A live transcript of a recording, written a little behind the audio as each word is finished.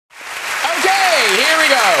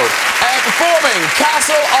performing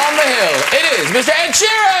Castle on the Hill, it is Mr. Ed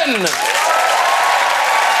Sheeran!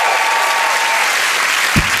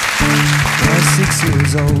 When I was 6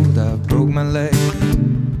 years old, I broke my leg.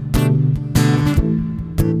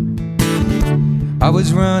 I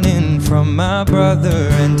was running from my brother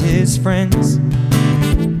and his friends,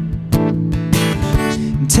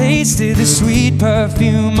 and tasted the sweet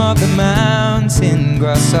perfume of the mountain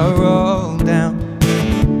grass I rolled down.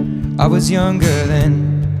 I was younger then.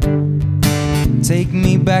 Take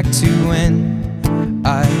me back to when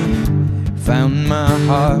I found my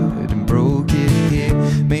heart and broke it here,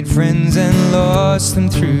 made friends and lost them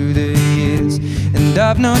through the years. And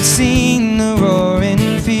I've not seen the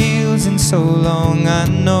roaring fields in so long. I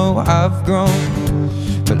know I've grown,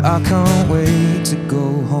 but I can't wait to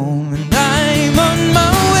go home. And I'm on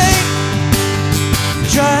my way,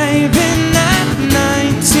 driving at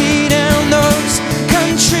 90 down those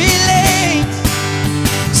country lanes,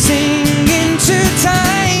 singing to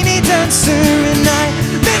Tiny Dancer, and I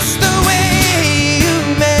miss the way you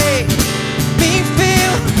make me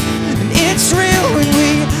feel. And it's real when we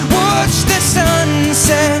watch the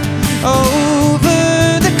sunset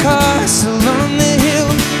over the castle on the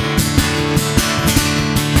hill.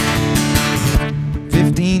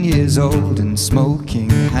 15 years old and smoking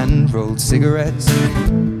hand-rolled cigarettes,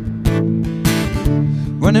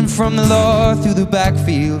 running from the law through the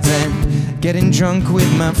backfields and getting drunk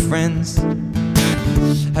with my friends.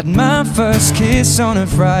 Had my first kiss on a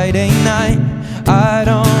Friday night. I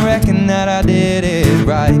don't reckon that I did it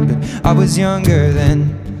right, but I was younger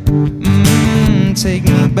then. Take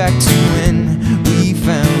me back to when we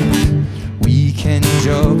found weekend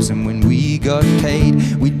jobs, and when we got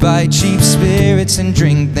paid, we'd buy cheap spirits and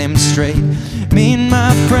drink them straight. Me and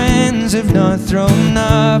my friends have not thrown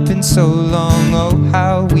up in so long. Oh,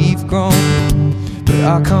 how we've grown, but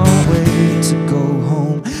I can't wait to go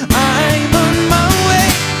home. I'm on my way,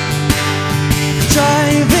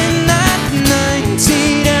 driving at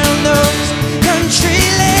 90 down those country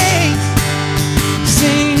lanes,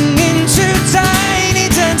 singing to Tiny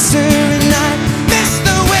Dancer, and I miss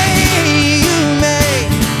the way you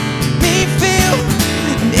make me feel.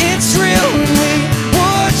 And it's real when we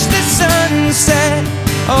watch the sunset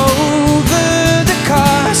over the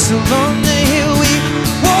castle on the hill. We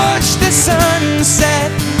watch the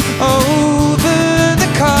sunset over the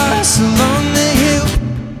castle on the hill.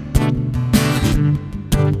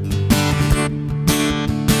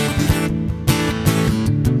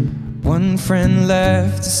 One friend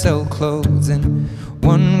left to sell clothes, and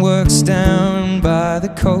one works down by the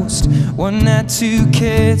coast. One had 2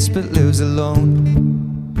 kids but lives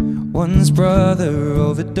alone. One's brother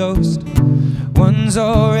overdosed. One's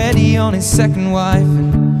already on his second wife,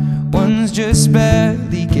 and one's just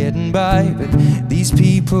barely getting by. But these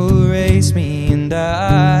people raised me, and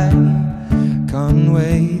I can't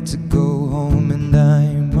wait to go home. And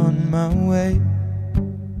I'm on my way.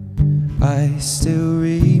 I still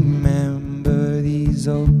remember these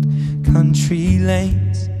old country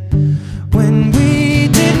lanes when we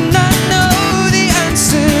did not know the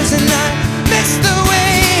answers, and I miss the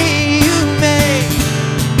way you make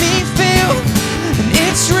me feel. And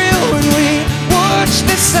it's real when we watch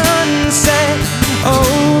the sunset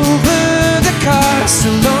over the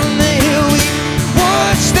castle on the hill. We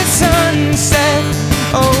watch the sunset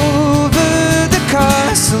over the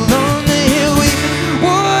castle on the hill. We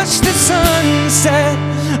watch the sunset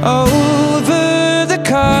over the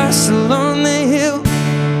castle on the hill.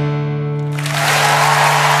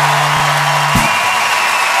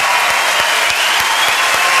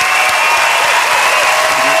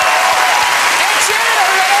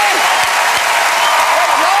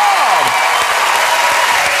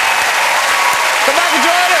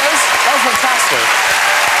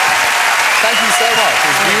 Thank you so much. It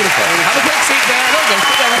was beautiful. Have a quick seat there. No, a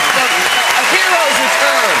hero's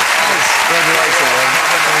return. Thanks. Congratulations.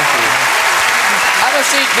 Thank you. Have a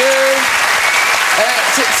seat, dude.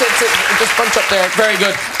 Sit. Just bunch up there. Very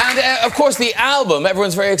good. And of course, the album.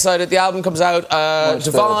 Everyone's very excited. The album comes out.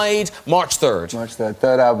 Divide. March 3rd. March 3rd.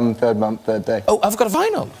 Third album, third month, third day. Oh, I've got a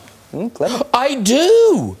vinyl. Clever. I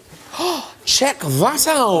do. Check that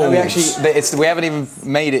out. No, we haven't even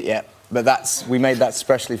made it yet. But we made that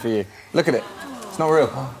specially for you. Look at it. It's not real.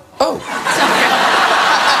 Oh.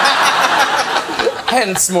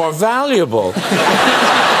 Hence more valuable.